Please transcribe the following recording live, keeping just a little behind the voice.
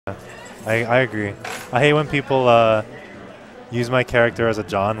I agree. I hate when people use my character as a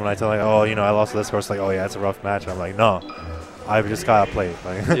John when I tell like, oh, you know, I lost to this horse. Like, oh yeah, it's a rough match. I'm like, no, I've just gotta play it.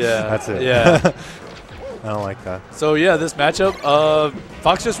 Like, Yeah. that's it. Yeah. I don't like that. So yeah, this matchup,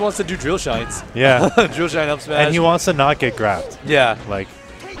 Fox just wants to do drill shines. Yeah. Drill shine up smash. And he wants to not get grabbed. Yeah. Like,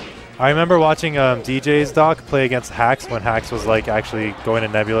 I remember watching DJ's doc play against Hax when Hax was like actually going to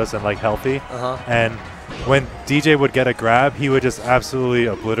Nebulous and like healthy. And when DJ would get a grab, he would just absolutely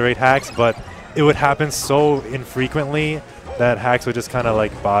obliterate Hax, but it would happen so infrequently that Hax would just kind of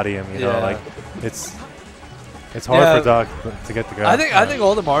like body him, you know, like it's hard for Doc to get the grab. I think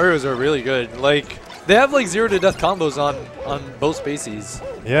all the Marios are really good. Like they have like 0 to death combos on both spacies.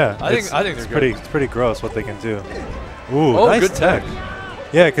 Yeah. I think they're good. It's pretty gross what they can do. Ooh, oh, nice good tech.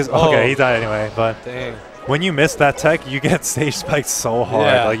 Yeah, because okay, he died anyway, but dang. When you miss that tech, you get stage spiked so hard.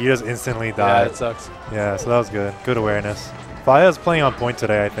 Yeah. Like you just instantly die. Yeah, it sucks. Yeah, so that was good. Good awareness. Fiya's playing on point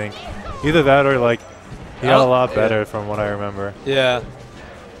today, I think. Either that or like he got a lot better from what I remember. Yeah.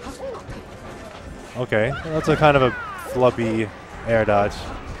 Okay, that's a kind of a flubby air dodge.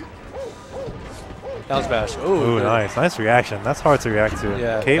 Down smash. Ooh, nice. Nice reaction. That's hard to react to.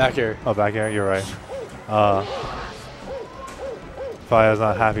 Yeah, Cape? back air. Oh, back air. You're right. Fiya's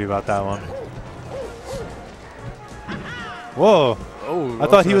not happy about that one. Whoa. Oh, I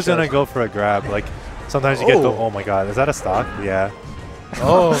thought he was going to go for a grab. Like, sometimes you get the... Oh, my God. Is that a stock? Yeah.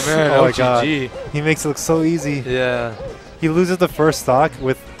 Oh, man. Oh, my OTG. God. He makes it look so easy. Yeah. He loses the first stock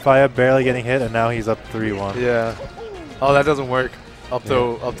with Fiya barely getting hit, and now he's up 3-1. Yeah. Oh, that doesn't work. Up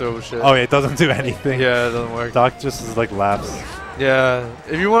throw shit. Oh, yeah, it doesn't do anything. Yeah, it doesn't work. Doc just is like laps. Yeah.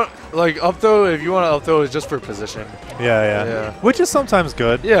 If you want, like, up throw, if you want to up throw, it's just for position. Yeah. Which is sometimes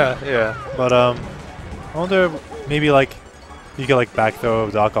good. Yeah. But, I wonder maybe, like, you could, like, back throw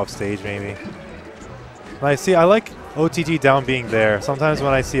Doc off stage, maybe. I see, I like OTG down being there. Sometimes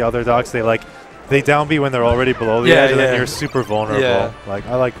when I see other Docs, they down B when they're already below the edge, and then you're super vulnerable. Yeah. Like,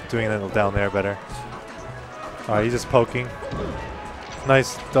 I like doing it down there better. All right, he's just poking.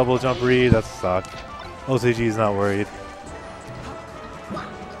 Nice double jump read. That's stock. OTG is not worried.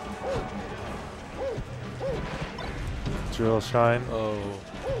 Drill shine. Oh.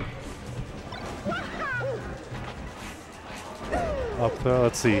 Up there.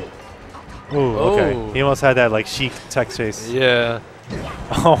 Let's see. Ooh, okay. He almost had that like chic tech chase. Yeah.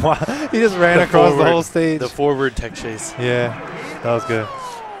 Oh wow! He just ran across the whole stage. The forward tech chase. Yeah, that was good.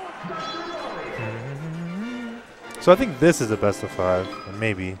 So I think this is a best of 5,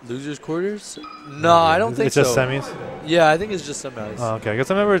 maybe. Losers quarters? No, I don't think so. It's just semis? Yeah, I think it's just semis. Oh, okay, because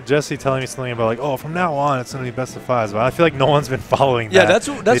I remember Jesse telling me something about like, oh, from now on it's gonna be best of 5s, but I feel like no one's been following that. Yeah, that's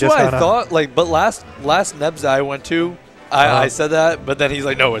what I thought. Like, but last Nebs I went to, I said that, but then he's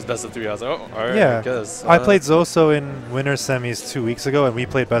like, no, it's best of 3. I was like, oh, all right. Yeah, I guess. I played Zoso in winter semis 2 weeks ago, and we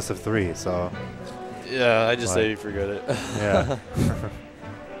played best of 3. So. Yeah, I just say forget it. Yeah.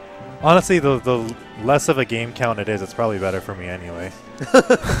 Honestly, the less of a game count it is, it's probably better for me anyway.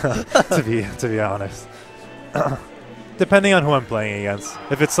 to be honest. Depending on who I'm playing against.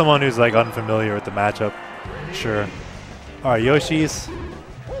 If it's someone who's like unfamiliar with the matchup, sure. All right, Yoshi's.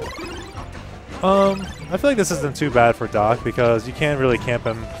 I feel like this isn't too bad for Doc because you can't really camp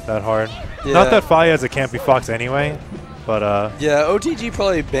him that hard. Yeah. Not that Fiya is a campy fox anyway, but yeah, OTG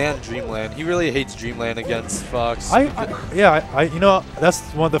probably banned Dreamland. He really hates Dreamland against Fox. You know, that's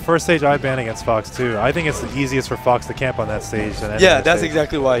one of the first stage I banned against Fox too. I think it's the easiest for Fox to camp on that stage than any yeah, that's stage.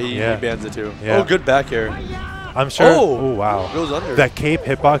 Exactly why he bans it too. Yeah. Oh, good back air. I'm sure. Oh, wow. Goes under. That cape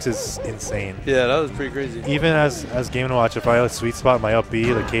hitbox is insane. Yeah, that was pretty crazy. Even as Game & Watch, if I sweet spot my up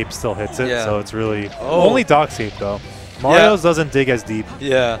B, the cape still hits it. Yeah. So it's really only Doc's cape though. Mario's doesn't dig as deep.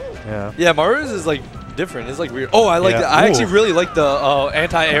 Yeah. Yeah. Yeah, Mario's is like different. It's like weird. Oh, I like that. I actually really like the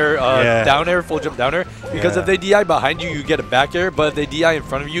anti-air down air, full jump down air. Because if they DI behind you, you get a back air. But if they DI in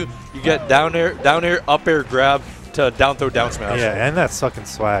front of you, you get down air, up air grab to down throw, down smash. Yeah, and that's fucking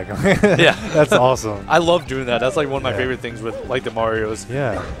swag. Yeah. That's awesome. I love doing that. That's like one of my favorite things with like the Marios.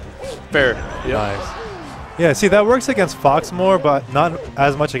 Yeah. Fair. Yep. Nice. Yeah, see, that works against Fox more, but not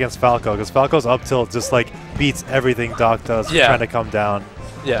as much against Falco, because Falco's up tilt just like beats everything Doc does trying to come down.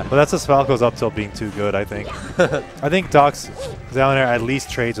 Yeah. But that's just Falco's up tilt being too good, I think. I think Doc's down there at least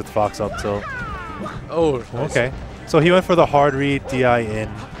trades with Fox up tilt. Oh, nice. Okay. So he went for the hard read, DI in.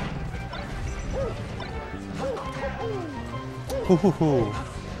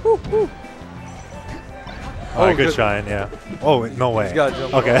 Oh, good shine, yeah. Oh, no way. He's gotta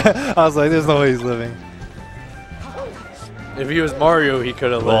jump okay. I was like, there's no way he's living. If he was Mario, he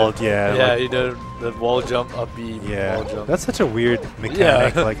could have lived. Yeah. Yeah, like, he did the wall jump, up B, yeah. wall jump. That's such a weird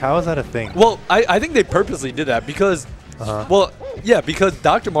mechanic. Like, how is that a thing? Well, I think they purposely did that because Well, yeah, because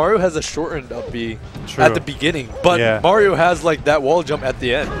Dr. Mario has a shortened up B at the beginning, but Mario has like that wall jump at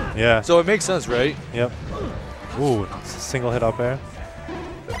the end. Yeah. So it makes sense, right? Yep. Ooh, single hit up air.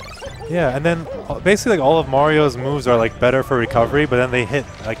 Yeah, and then basically like all of Mario's moves are like better for recovery, but then they hit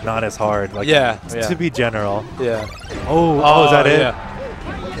like not as hard. Like, to be general. Yeah. Oh, is that it? Yeah.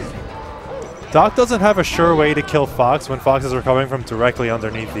 Doc doesn't have a sure way to kill Fox when Fox is recovering from directly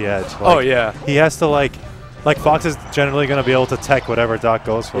underneath the edge. Like, he has to like Fox is generally going to be able to tech whatever Doc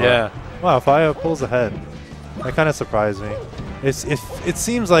goes for. Yeah. Wow, Fiya pulls ahead. That kind of surprised me. It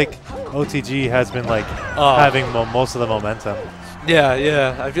seems like OTG has been like having most of the momentum.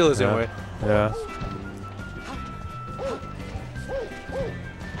 Yeah, I feel the same way. Yeah.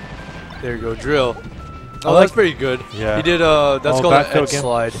 There you go, drill. Oh, that's pretty good. Yeah. He did that's called an edge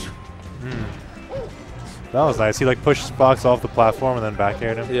slide. That was nice. He like pushed Fox off the platform and then back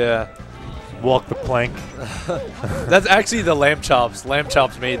aired him. Yeah. Walk the plank. That's actually the lamb chops. Lamb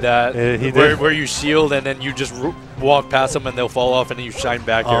chops made that. Where you shield and then you just walk past them and they'll fall off and then you shine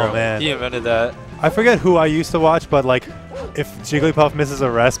back arrow. Oh man. He invented that. I forget who I used to watch, but like if Jigglypuff misses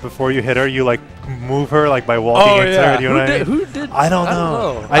a rest before you hit her, you like move her like by walking into her. You know what I mean? Who did? I don't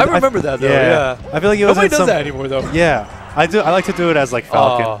know. I remember that though. Yeah. I feel like it was. Nobody does that anymore though. Yeah. I do. I like to do it as like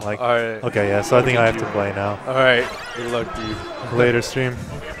Falcon. All right. Okay, yeah. So I think I have to play now. All right. Good luck, dude. Later stream.